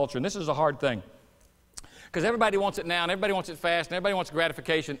instant culture, and this is a hard thing. Because everybody wants it now, and everybody wants it fast, and everybody wants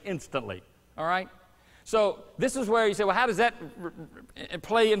gratification instantly. All right? So this is where you say, well, how does that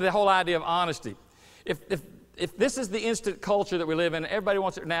play into the whole idea of honesty? If this is the instant culture that we live in, everybody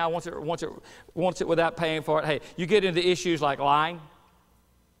wants it now, wants it without paying for it. Hey, you get into issues like lying.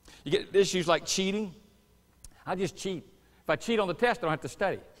 You get issues like cheating. I just cheat. If I cheat on the test, I don't have to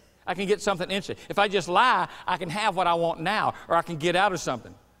study. I can get something instant. If I just lie, I can have what I want now, or I can get out of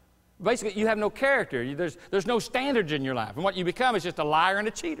something. Basically, you have no character. There's no standards in your life. And what you become is just a liar and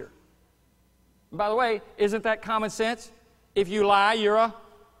a cheater. And by the way, isn't that common sense? If you lie, you're a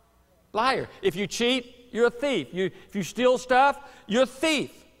liar. If you cheat, you're a thief. If you steal stuff, you're a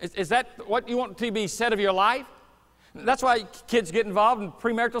thief. Is that what you want to be said of your life? That's why kids get involved in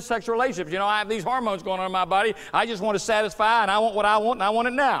premarital sexual relationships. You know, I have these hormones going on in my body. I just want to satisfy, and I want what I want, and I want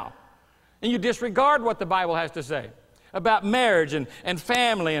it now. And you disregard what the Bible has to say about marriage and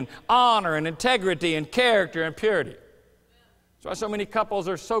family and honor and integrity and character and purity. That's why so many couples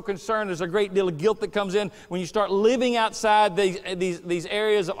are so concerned. There's a great deal of guilt that comes in when you start living outside these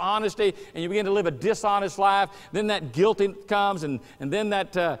areas of honesty and you begin to live a dishonest life. Then that guilt comes, and then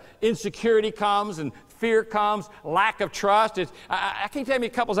that insecurity comes, and fear comes, lack of trust. I can't tell you how many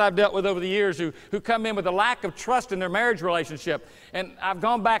couples I've dealt with over the years who come in with a lack of trust in their marriage relationship. And I've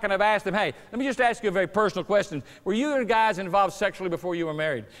gone back and I've asked them, hey, let me just ask you a very personal question. Were you guys involved sexually before you were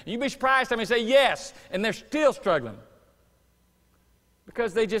married? And you'd be surprised how many say yes, and they're still struggling.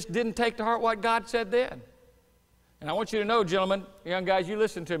 Because they just didn't take to heart what God said then. And I want you to know, gentlemen, young guys, you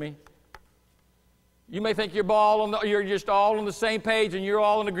listen to me. You may think you're just all on the same page and you're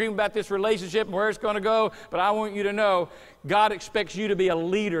all in agreement about this relationship and where it's going to go, but I want you to know God expects you to be a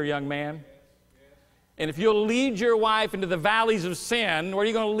leader, young man. And if you'll lead your wife into the valleys of sin, where are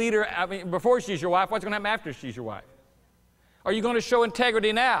you going to lead her? I mean, before she's your wife, what's going to happen after she's your wife? Are you going to show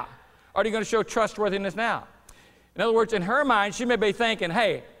integrity now? Or are you going to show trustworthiness now? In other words, in her mind, she may be thinking,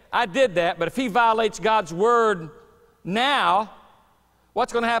 hey, I did that, but if he violates God's word now,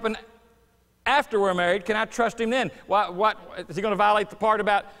 what's going to happen after we're married? Can I trust him then? What is he going to violate the part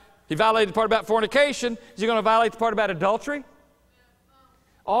about, he violated the part about fornication? Is he going to violate the part about adultery?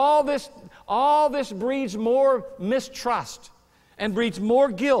 All this breeds more mistrust and breeds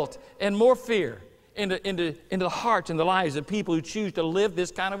more guilt and more fear into the hearts and the lives of people who choose to live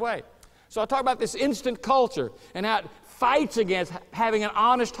this kind of way. So I talk about this instant culture and how it fights against having an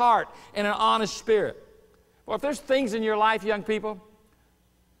honest heart and an honest spirit. Well, if there's things in your life, young people,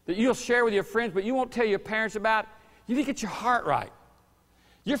 that you'll share with your friends, but you won't tell your parents about, you need to get your heart right.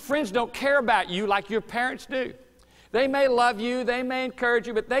 Your friends don't care about you like your parents do. They may love you, they may encourage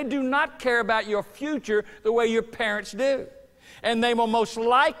you, but they do not care about your future the way your parents do. And they will most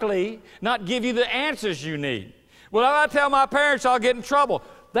likely not give you the answers you need. Well, if I tell my parents, I'll get in trouble.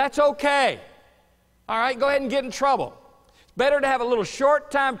 That's okay. All right, go ahead and get in trouble. It's better to have a little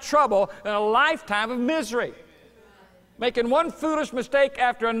short-time trouble than a lifetime of misery. Making one foolish mistake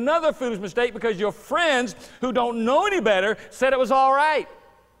after another foolish mistake because your friends who don't know any better said it was all right.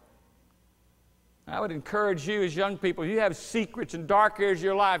 I would encourage you as young people, if you have secrets and dark areas of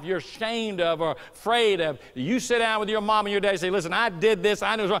your life you're ashamed of or afraid of, you sit down with your mom and your dad and say, listen, I did this,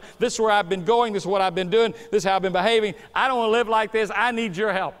 I know it's wrong. This is where I've been going, this is what I've been doing, this is how I've been behaving. I don't want to live like this. I need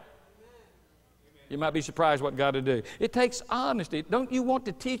your help. You might be surprised what God will do. It takes honesty. Don't you want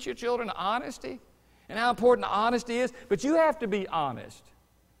to teach your children honesty and how important honesty is? But you have to be honest.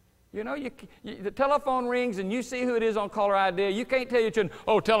 You know, the telephone rings and you see who it is on caller ID. You can't tell your children,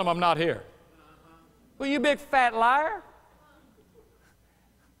 oh, tell them I'm not here. Well, you big fat liar.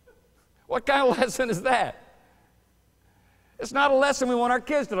 What kind of lesson is that? It's not a lesson we want our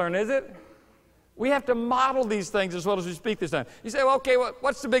kids to learn, is it? We have to model these things as well as we speak this time. You say, well, okay,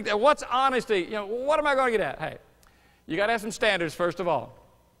 what's the big deal? What's honesty? You know, what am I going to get at? Hey, you got to have some standards, first of all.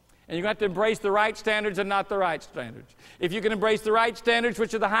 And you got to embrace the right standards and not the right standards. If you can embrace the right standards,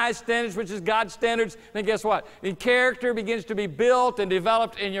 which are the highest standards, which is God's standards, then guess what? Then character begins to be built and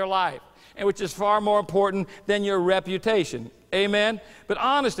developed in your life, and which is far more important than your reputation. Amen? But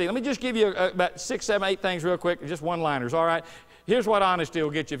honesty, let me just give you about 6, 7, 8 things real quick, just one-liners, all right? Here's what honesty will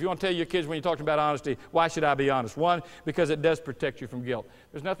get you. If you want to tell your kids when you're talking about honesty, why should I be honest? One, because it does protect you from guilt.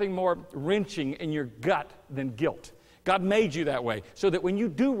 There's nothing more wrenching in your gut than guilt. God made you that way so that when you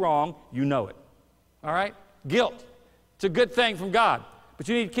do wrong, you know it. All right? Guilt. It's a good thing from God. But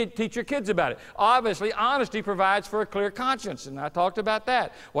you need to teach your kids about it. Obviously, honesty provides for a clear conscience, and I talked about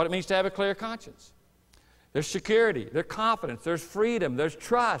that, what it means to have a clear conscience. There's security, there's confidence, there's freedom, there's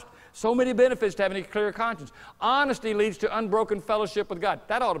trust. So many benefits to having a clear conscience. Honesty leads to unbroken fellowship with God.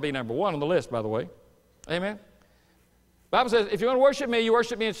 That ought to be number one on the list, by the way. Amen? The Bible says, if you're going to worship me, you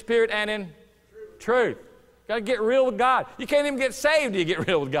worship me in spirit and in truth. You've got to get real with God. You can't even get saved till you get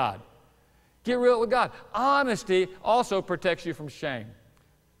real with God. Get real with God. Honesty also protects you from shame.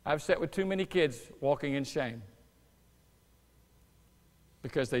 I've sat with too many kids walking in shame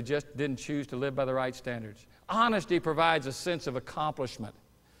because they just didn't choose to live by the right standards. Honesty provides a sense of accomplishment.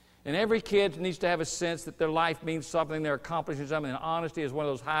 And every kid needs to have a sense that their life means something, they're accomplishing something, and honesty is one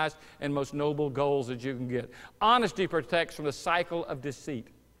of those highest and most noble goals that you can get. Honesty protects from the cycle of deceit.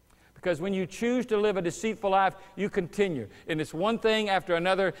 Because when you choose to live a deceitful life, you continue. And it's one thing after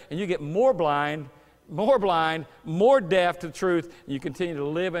another, and you get more blind more blind, more deaf to the truth, and you continue to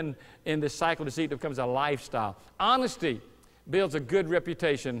live in this cycle of deceit that becomes a lifestyle. Honesty builds a good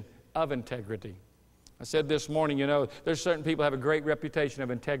reputation of integrity. I said this morning, you know, there's certain people who have a great reputation of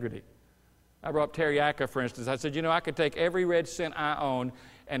integrity. I brought up Terry Acker, for instance. I said, you know, I could take every red cent I own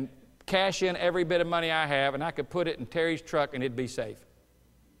and cash in every bit of money I have, and I could put it in Terry's truck, and it'd be safe.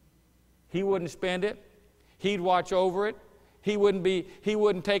 He wouldn't spend it. He'd watch over it. He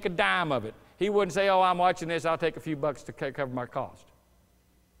wouldn't take a dime of it. He wouldn't say, oh, I'm watching this, I'll take a few bucks to cover my cost.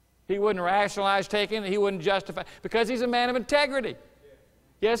 He wouldn't rationalize taking it. He wouldn't justify, because he's a man of integrity.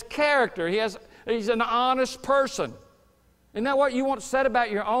 He has character. He's an honest person. Isn't that what you want said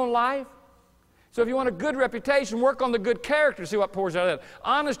about your own life? So if you want a good reputation, work on the good character, see what pours out of that.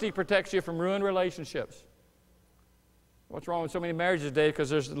 Honesty protects you from ruined relationships. What's wrong with so many marriages today? Because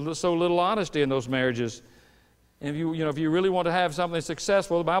there's so little honesty in those marriages. And if you really want to have something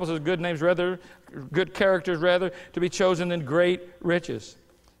successful, the Bible says good characters rather, to be chosen than great riches.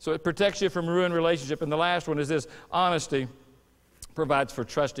 So it protects you from ruined relationship. And the last one is this: honesty provides for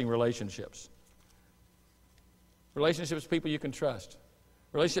trusting relationships. Relationships with people you can trust.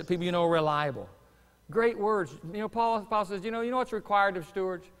 Relationships with people you know are reliable. Great words. You know, Paul says, you know what's required of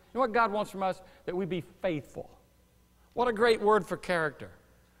stewards? You know what God wants from us? That we be faithful. What a great word for character.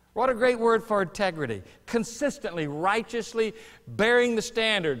 What a great word for integrity. Consistently, righteously bearing the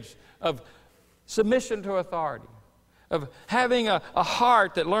standards of submission to authority, of having a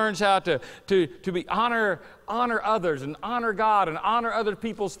heart that learns how to honor others and honor God and honor other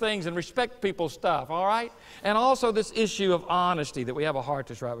people's things and respect people's stuff, all right? And also this issue of honesty, that we have a heart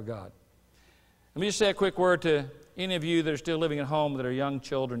that's right with God. Let me just say a quick word to any of you that are still living at home, that are young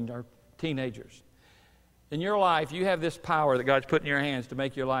children or teenagers. In your life, you have this power that God's put in your hands to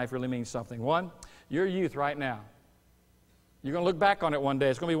make your life really mean something. One, your youth right now. You're going to look back on it one day.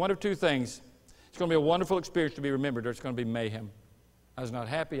 It's going to be one of two things. It's going to be a wonderful experience to be remembered, or it's going to be mayhem. I was not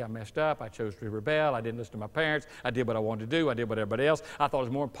happy. I messed up. I chose to rebel. I didn't listen to my parents. I did what I wanted to do. I did what everybody else. I thought it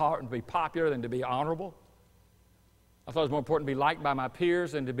was more important to be popular than to be honorable. I thought it was more important to be liked by my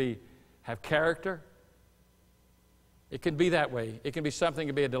peers than to have character. It can be that way. It can be something, it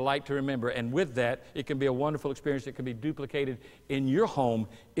can be a delight to remember. And with that, it can be a wonderful experience that can be duplicated in your home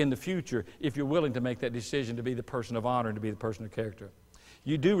in the future if you're willing to make that decision to be the person of honor and to be the person of character.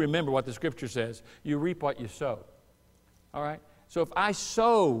 You do remember what the Scripture says. You reap what you sow. All right? So if I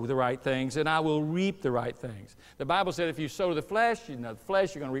sow the right things, then I will reap the right things. The Bible said if you sow to the flesh, you're going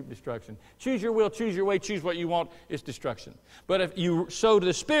to reap destruction. Choose your will, choose your way, choose what you want, it's destruction. But if you sow to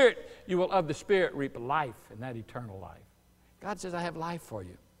the Spirit, you will of the Spirit reap life, and that eternal life. God says, I have life for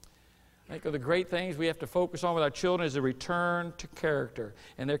you. I think of the great things we have to focus on with our children is a return to character.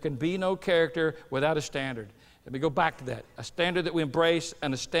 And there can be no character without a standard. Let me go back to that. A standard that we embrace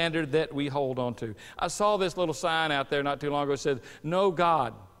and a standard that we hold on to. I saw this little sign out there not too long ago that said, no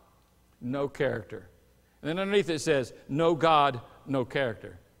God, no character. And then underneath it says, no God, no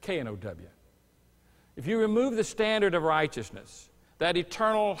character. K-N-O-W. If you remove the standard of righteousness, that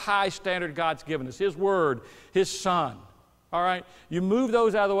eternal high standard God's given us, His Word, His Son, all right? You move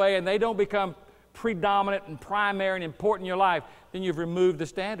those out of the way and they don't become predominant and primary and important in your life, then you've removed the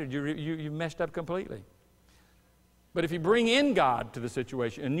standard. You've messed up completely. But if you bring in God to the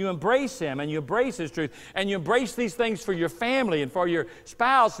situation and you embrace Him and you embrace His truth and you embrace these things for your family and for your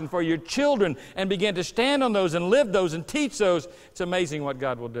spouse and for your children and begin to stand on those and live those and teach those, it's amazing what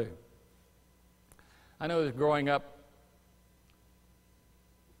God will do. I know that growing up,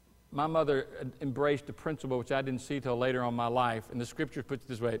 my mother embraced a principle which I didn't see till later on in my life, and the Scripture puts it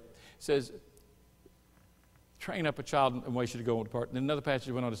this way. It says, train up a child in the way he should go and depart. And then another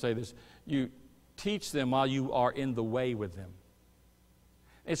passage went on to say this, you teach them while you are in the way with them.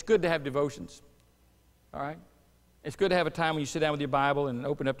 It's good to have devotions, all right? It's good to have a time when you sit down with your Bible and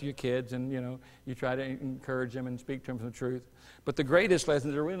open up to your kids and, you try to encourage them and speak to them from the truth. But the greatest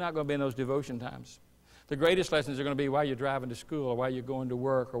lessons are really not going to be in those devotion times. The greatest lessons are going to be while you're driving to school or while you're going to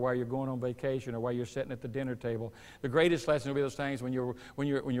work or while you're going on vacation or while you're sitting at the dinner table. The greatest lessons will be those things when you're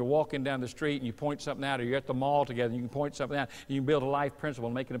walking down the street and you point something out, or you're at the mall together and you can point something out and you can build a life principle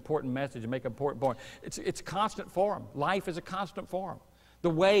and make an important message and make an important point. It's a constant forum. Life is a constant forum. The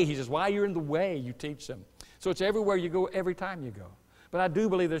way, he says, while you're in the way, you teach them. So it's everywhere you go, every time you go. But I do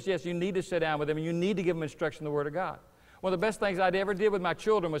believe you need to sit down with them and you need to give them instruction in the Word of God. One of the best things I ever did with my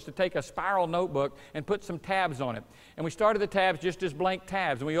children was to take a spiral notebook and put some tabs on it. And we started the tabs just as blank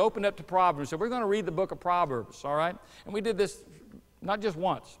tabs. And we opened up to Proverbs. So we're going to read the book of Proverbs, all right? And we did this not just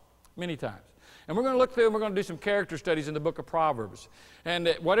once, many times. And we're going to look through and we're going to do some character studies in the book of Proverbs. And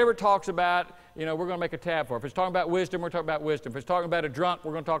whatever it talks about, we're going to make a tab for it. If it's talking about wisdom, we're talking about wisdom. If it's talking about a drunk,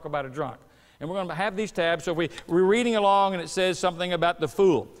 we're going to talk about a drunk. And we're going to have these tabs. So if we're reading along and it says something about the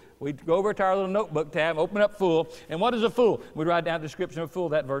fool, we go over to our little notebook tab, open up fool, and what is a fool? We write down the description of a fool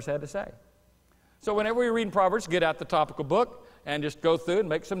that verse had to say. So whenever we're reading Proverbs, get out the topical book and just go through and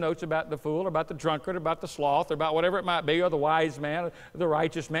make some notes about the fool, or about the drunkard, or about the sloth, or about whatever it might be, or the wise man, or the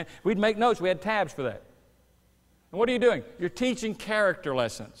righteous man. We'd make notes. We had tabs for that. And what are you doing? You're teaching character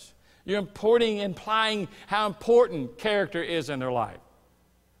lessons. You're implying how important character is in their life.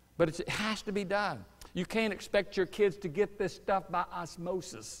 But it has to be done. You can't expect your kids to get this stuff by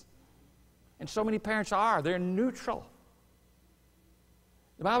osmosis. And so many parents are. They're neutral.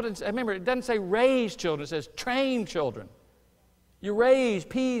 The Bible doesn't, remember, it doesn't say raise children. It says train children. You raise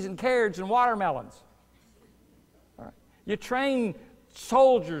peas and carrots and watermelons. All right. You train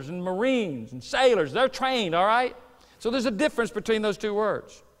soldiers and Marines and sailors. They're trained, all right? So there's a difference between those two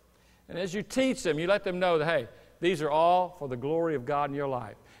words. And as you teach them, you let them know that, hey, these are all for the glory of God in your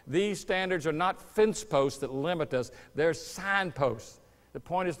life. These standards are not fence posts that limit us. They're signposts that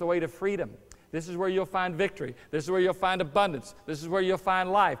point us the way to freedom. This is where you'll find victory. This is where you'll find abundance. This is where you'll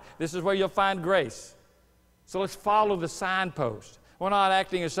find life. This is where you'll find grace. So let's follow the signpost. We're not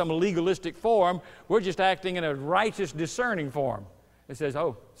acting in some legalistic form. We're just acting in a righteous, discerning form. It says,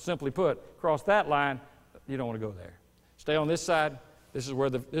 oh, simply put, cross that line, you don't want to go there. Stay on this side. This is where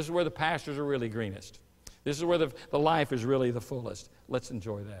the pastures are really greenest. This is where the life is really the fullest. Let's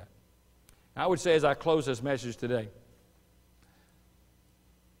enjoy that. I would say as I close this message today,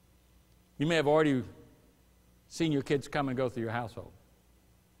 you may have already seen your kids come and go through your household.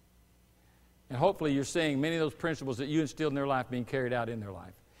 And hopefully you're seeing many of those principles that you instilled in their life being carried out in their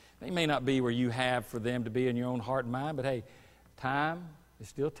life. They may not be where you have for them to be in your own heart and mind, but hey, time is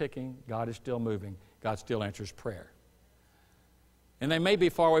still ticking. God is still moving. God still answers prayer. And they may be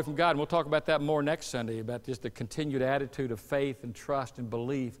far away from God, and we'll talk about that more next Sunday, about just the continued attitude of faith and trust and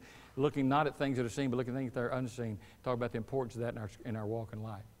belief, looking not at things that are seen, but looking at things that are unseen. Talk about the importance of that in our walk in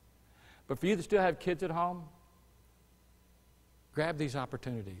life. But for you that still have kids at home, grab these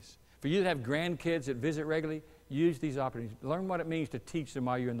opportunities. For you that have grandkids that visit regularly, use these opportunities. Learn what it means to teach them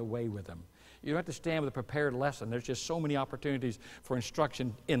while you're in the way with them. You don't have to stand with a prepared lesson. There's just so many opportunities for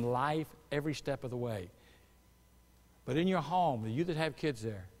instruction in life every step of the way. But in your home, the you that have kids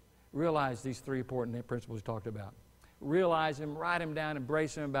there, realize these three important principles we talked about. Realize them, write them down,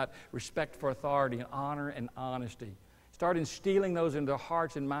 embrace them about respect for authority and honor and honesty. Start instilling those into their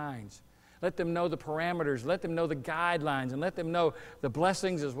hearts and minds. Let them know the parameters, let them know the guidelines, and let them know the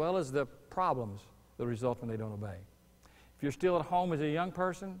blessings as well as the problems that result when they don't obey. If you're still at home as a young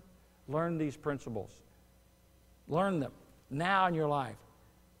person, learn these principles. Learn them now in your life.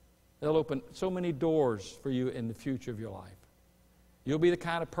 They'll open so many doors for you in the future of your life. You'll be the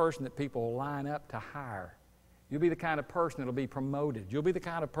kind of person that people will line up to hire. You'll be the kind of person that will be promoted. You'll be the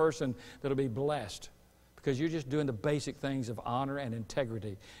kind of person that will be blessed because you're just doing the basic things of honor and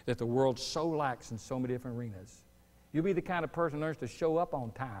integrity that the world so lacks in so many different arenas. You'll be the kind of person who learns to show up on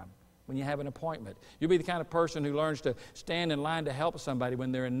time when you have an appointment. You'll be the kind of person who learns to stand in line to help somebody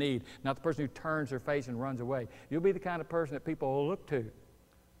when they're in need, not the person who turns their face and runs away. You'll be the kind of person that people will look to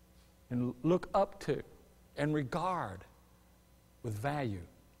and look up to and regard with value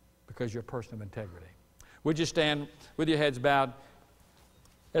because you're a person of integrity. Would you stand with your heads bowed?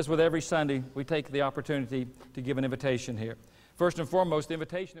 As with every Sunday, we take the opportunity to give an invitation here. First and foremost, the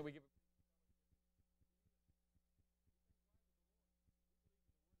invitation that we give